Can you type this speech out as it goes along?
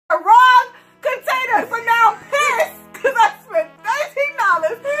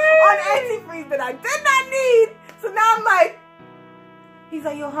He's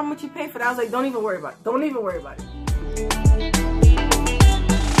like, yo, how much you pay for that? I was like, don't even worry about it. Don't even worry about it.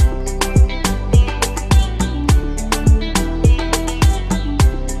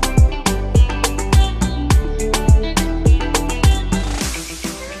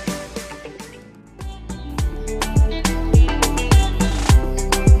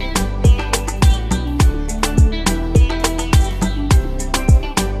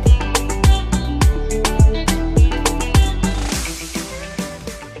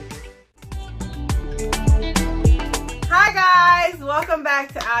 Welcome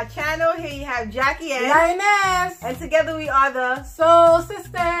back to our channel. Here you have Jackie and Lioness, and together we are the Soul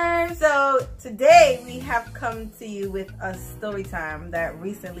Sisters. So today we have come to you with a story time that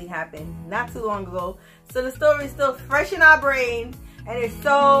recently happened not too long ago. So the story is still fresh in our brains and it's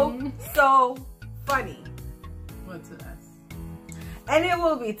so funny. What to us? And it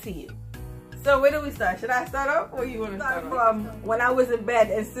will be to you. So where do we start? Should I start off or you want to start from when I was in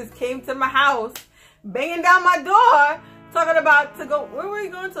bed and sis came to my house banging down my door talking about to go, where were you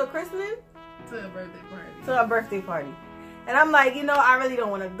going, to a christening? To a birthday party. To a birthday party. And I'm like, you know, I really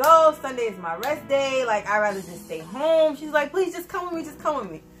don't want to go. Sunday is my rest day. Like, I'd rather just stay home. She's like, please just come with me. Just come with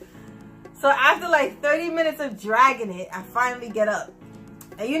me. So after like 30 minutes of dragging it, I finally get up.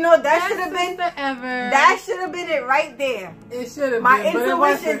 And you know, that should have been that should have been it right there. It should have been. My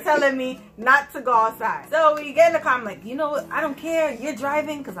intuition telling me not to go outside. So when you get in the car, I'm like, you know what? I don't care. You're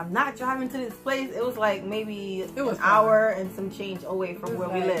driving because I'm not driving to this place. It was like maybe an hour and some change away from where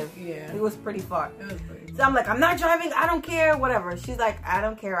we live. Yeah. It was pretty far. It was pretty far. So I'm like, I'm not driving. I don't care. Whatever. She's like, I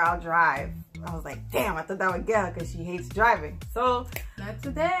don't care. I'll drive. I was like, damn, I thought that would get her because she hates driving. So not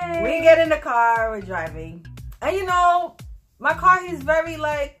today. We get in the car. We're driving. And you know, my car is very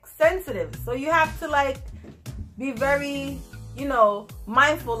like sensitive, so you have to like be very, you know,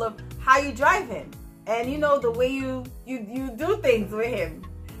 mindful of how you drive him and you know the way you do things with him.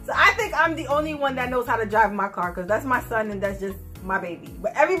 So I think I'm the only one that knows how to drive my car because that's my son and that's just my baby.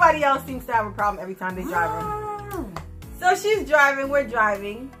 But everybody else seems to have a problem every time they drive him. So she's driving, we're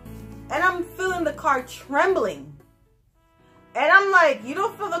driving, and I'm feeling the car trembling. And I'm like, you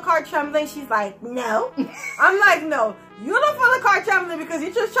don't feel the car trembling? She's like, no. I'm like, no, you don't feel the car trembling because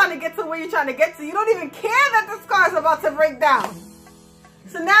you're just trying to get to where you're trying to get to. You don't even care that this car is about to break down.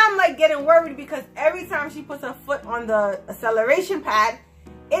 So now I'm like getting worried because every time she puts her foot on the acceleration pad,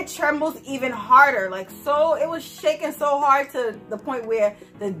 it trembles even harder. Like, so it was shaking so hard to the point where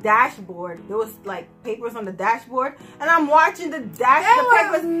the dashboard, there was like papers on the dashboard, and I'm watching the papers.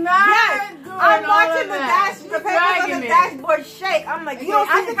 Yes, I'm watching the papers on the dashboard shake. I'm like, you don't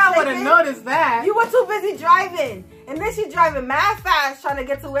I think I would have noticed that. You were too busy driving. And then she's driving mad fast trying to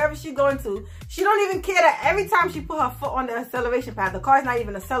get to wherever she's going to. She don't even care that every time she put her foot on the acceleration pad, the car's not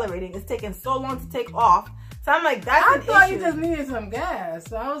even accelerating. It's taking so long to take off. So I'm like, that's an issue. I thought you just needed some gas.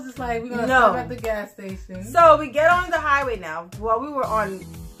 So I was just like, we're going to stop at the gas station. So we get on the highway now. Well, we were on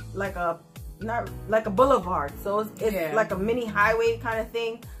like a, not like a boulevard. So it's like a mini highway kind of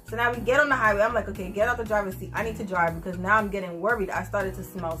thing. So now we get on the highway. I'm like, okay, get out the driver's seat. I need to drive because now I'm getting worried. I started to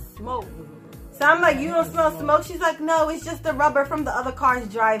smell smoke. So I'm like, you don't smell smoke? She's like, no, it's just the rubber from the other cars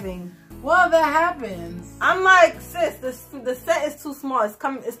driving. Well, that happens. I'm like, sis, the set is too small.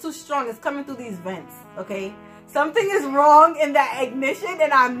 It's too strong. It's coming through these vents, okay? Something is wrong in that ignition,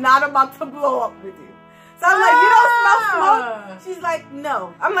 and I'm not about to blow up with you. So I'm like, you don't smell smoke? She's like,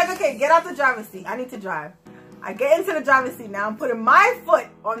 no. I'm like, okay, get out the driver's seat. I need to drive. I get into the driver's seat now. I'm putting my foot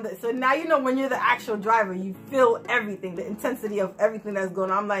on the... So now you know when you're the actual driver, you feel everything, the intensity of everything that's going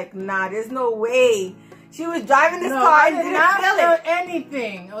on. I'm like, nah, there's no way. She was driving this car and didn't feel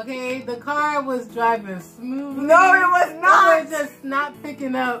anything, okay? The car was driving smoothly. No, it was not. It was just not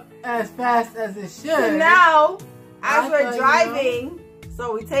picking up as fast as it should. So now, as we're driving,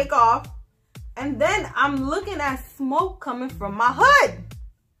 so we take off, and then I'm looking at smoke coming from my hood.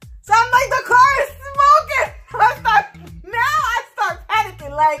 So I'm like, the car is smoking. I start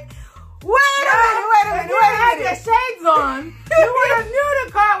panicking, like, wait a minute. You had your shades on. You would have knew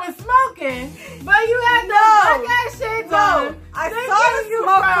the car was smoking, but you had the black-ass shades on. I saw the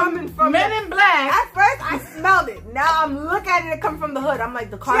smoke coming from Men in Black. At first, I smelled it. Now I'm looking at it come from the hood. I'm like,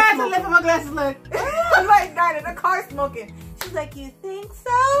 the car's smoking. She has to lift up her glasses, look. I'm like, Dinah, the car's smoking. She's like, you think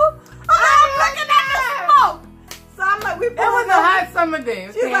so? I'm looking at the smoke. So I'm like, it was a hot summer day.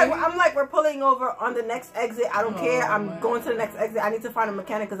 Okay? She's like, I'm like, we're pulling over on the next exit. I don't care. I'm going to the next exit. I need to find a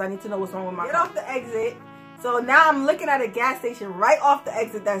mechanic because I need to know what's wrong with my car. Get off the exit. So now I'm looking at a gas station right off the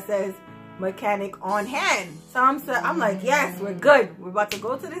exit that says mechanic on hand. So I'm like, yes, we're good. We're about to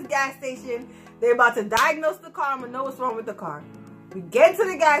go to this gas station. They're about to diagnose the car. I'm gonna know what's wrong with the car. We get to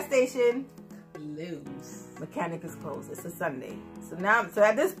the gas station. Mechanic is closed. It's a Sunday. So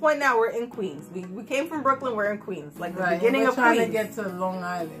at this point now we're in Queens. We came from Brooklyn. We're in Queens, like the beginning of Queens. We're trying to get to Long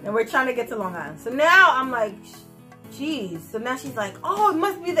Island. And we're trying to get to Long Island. So now I'm like, geez. So now she's like, oh, it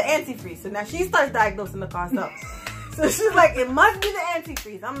must be the antifreeze. So now she starts diagnosing the car stuff. So she's like, it must be the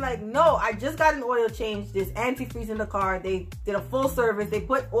antifreeze. I'm like, no, I just got an oil change. There's antifreeze in the car. They did a full service. They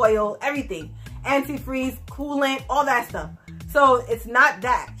put oil, everything. Antifreeze, coolant, all that stuff. So it's not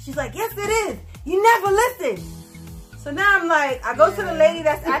that. She's like, yes, it is. You never listen. So now I'm like, I go to the lady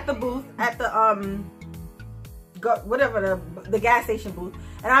that's at the booth, at the, the gas station booth.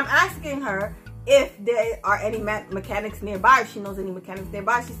 And I'm asking her if there are any mechanics nearby, if she knows any mechanics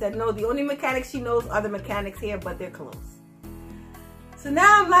nearby. She said, no, the only mechanics she knows are the mechanics here, but they're closed. So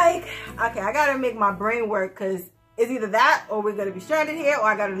now I'm like, okay, I gotta make my brain work, because it's either that or we're gonna be stranded here, or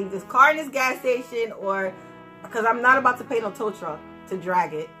I gotta leave this car in this gas station, or because I'm not about to pay no tow truck to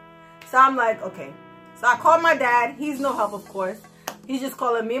drag it. So I'm like, okay. So I called my dad. He's no help, of course. He's just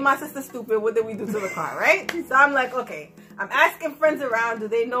calling me and my sister stupid. What did we do to the car, right? So I'm like, okay. I'm asking friends around, do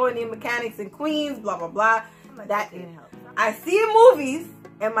they know any mechanics in Queens, blah, blah, blah. That didn't help. I see in movies,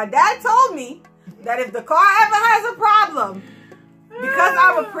 and my dad told me that if the car ever has a problem, because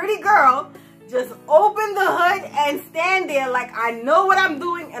I'm a pretty girl, just open the hood and stand there like I know what I'm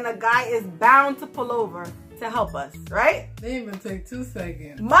doing, and a guy is bound to pull over to help us, right? They even take 2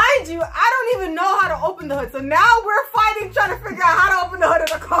 seconds. Mind you, I don't even know how to open the hood. So now we're fighting, trying to figure out how to open the hood of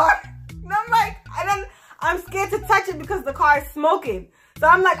the car. And I'm like, I'm scared to touch it because the car is smoking. So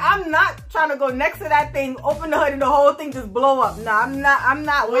I'm like, I'm not trying to go next to that thing, open the hood, and the whole thing just blow up. No, I'm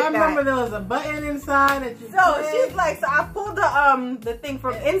not with that. I remember there was a button inside that you she's like, so I pulled the thing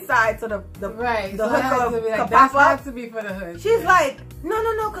from inside, so the hood has to be for the hood. She's like,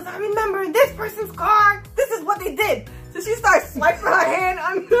 no, because I remember in this person's car, this is what they did. So she starts swiping her hand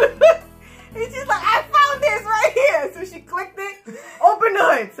on the hood. And she's like, I found this right here. So she clicked it, opened the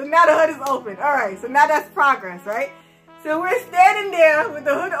hood. So now the hood is open. All right, so now that's progress, right? So we're standing there with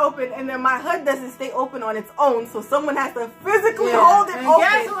the hood open, and then my hood doesn't stay open on its own, so someone has to physically hold it open.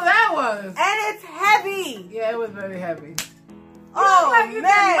 Guess who that was? And it's heavy. Yeah, it was very heavy. You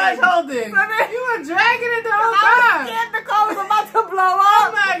man. Did much holding. So you were dragging it the whole time. I was scared the car was about to blow up.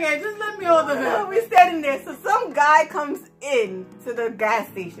 Oh my God, just let me hold the hood. We're standing there. So some guy comes in to the gas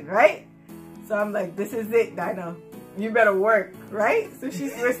station, right? So I'm like, this is it, Dinah. You better work, right? So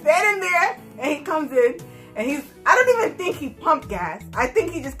we're standing there, and he comes in, and I don't even think he pumped gas. I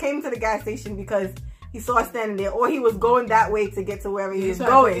think he just came to the gas station because he saw us standing there, or he was going that way to get to wherever he was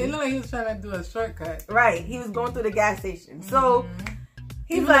going. It looked like he was trying to do a shortcut. Right. He was going through the gas station. So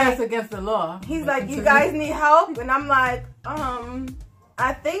he's like, that's against the law. He's like, you guys need help? And I'm like,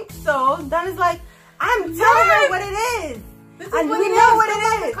 I think so. Donna's like, I'm telling her what it is. We know what it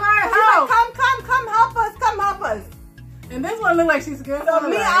is. She's like, come help us, come help us. And this one look like she's scared for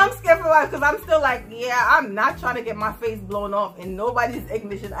me, I'm scared for her because I'm still like, yeah, I'm not trying to get my face blown off in nobody's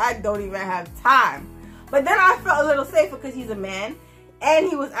ignition. I don't even have time. But then I felt a little safer because he's a man, and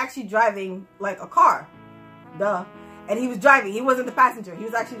he was actually driving like a car. Duh. And he was driving. He wasn't the passenger. He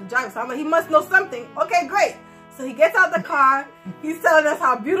was actually the driver. So I'm like, he must know something. Okay, great. So he gets out the car. He's telling us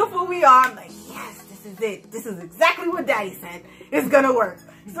how beautiful we are. I'm like, yes, this is it. This is exactly what Daddy said. It's going to work.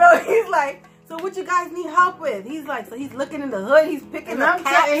 So he's like, so what you guys need help with? He's like, so he's looking in the hood. He's picking the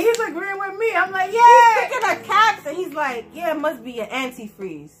caps. And he's agreeing with me. I'm like, yeah. He's picking the caps, and he's like, yeah, it must be an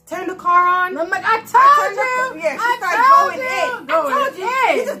antifreeze. Turn the car on. And I'm like, I told you. Yeah, she started going in. I told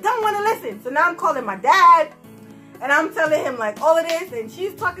you. You just don't want to listen. So now I'm calling my dad, and I'm telling him like all of this, and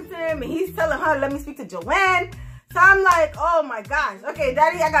she's talking to him, and he's telling her, let me speak to Joanne. So I'm like, oh my gosh. Okay,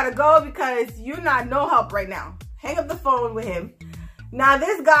 Daddy, I gotta go because you're not no help right now. Hang up the phone with him. Now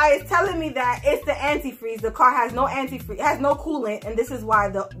this guy is telling me that it's the antifreeze. The car has no antifreeze, it has no coolant, and this is why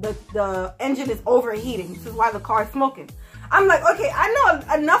the engine is overheating. This is why the car is smoking. I'm like, okay, I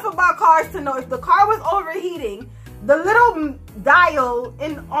know enough about cars to know if the car was overheating, the little dial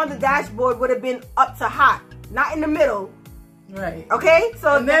on the dashboard would have been up to hot, not in the middle. Right. Okay? So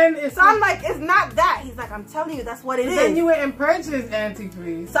I'm like, it's not that. He's like, I'm telling you, that's what it is. Then you went and purchased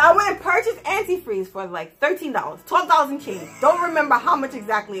antifreeze. So I went and purchased antifreeze for like $13, $12,000 change. Don't remember how much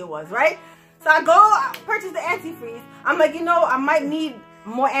exactly it was, right? So I purchase the antifreeze. I'm like, you know, I might need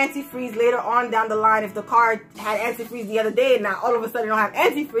more antifreeze later on down the line if the car had antifreeze the other day and now all of a sudden don't have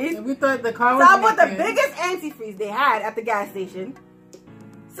antifreeze. And we thought the car was So I bought the biggest antifreeze they had at the gas station.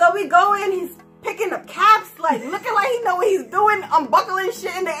 So we go in, he's picking up caps, like looking like he know what he's doing, unbuckling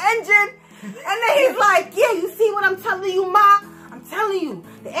shit in the engine. And then he's like, yeah, you see what I'm telling you, Ma? I'm telling you,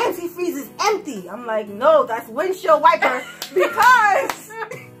 the antifreeze is empty. I'm like, no, that's windshield wiper because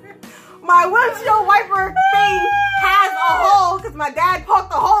my windshield wiper thing has a hole because my dad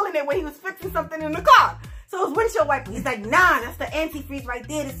poked a hole in it when he was fixing something in the car. So it's windshield wiper. He's like, nah, that's the antifreeze right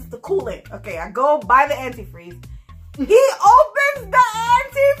there. This is the coolant. Okay, I go buy the antifreeze. He opens the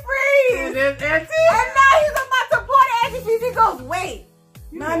antifreeze. It is And now he's about to pour the antifreeze. He goes, wait.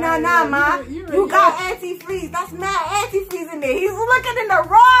 Nah, ma. You got antifreeze. That's mad antifreeze in there. He's looking in the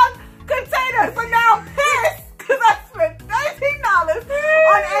wrong container. So now I'm pissed because I spent $13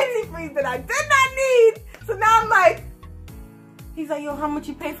 on antifreeze that I did not need. So now I'm like, he's like, yo, how much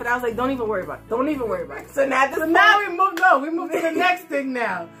you pay for that? I was like, don't even worry about it. Don't even worry about it. So now we moved to the next thing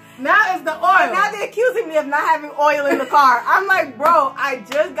now. Now it's the oil. And now they're accusing me of not having oil in the car. I'm like, bro, I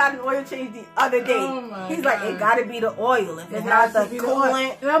just got an oil change the other day. Oh He's like, it gotta be the oil. If it's not the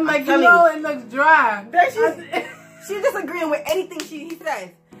coolant. And I'm like, you know, it looks dry. She's disagreeing with anything he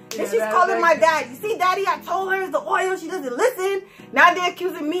says. And she's calling my dad. You see, daddy, I told her it's the oil. She doesn't listen. Now they're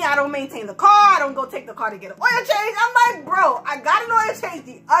accusing me I don't maintain the car. I don't go take the car to get an oil change. I'm like, bro, I got an oil change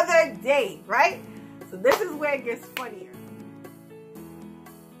the other day, right? So this is where it gets funnier.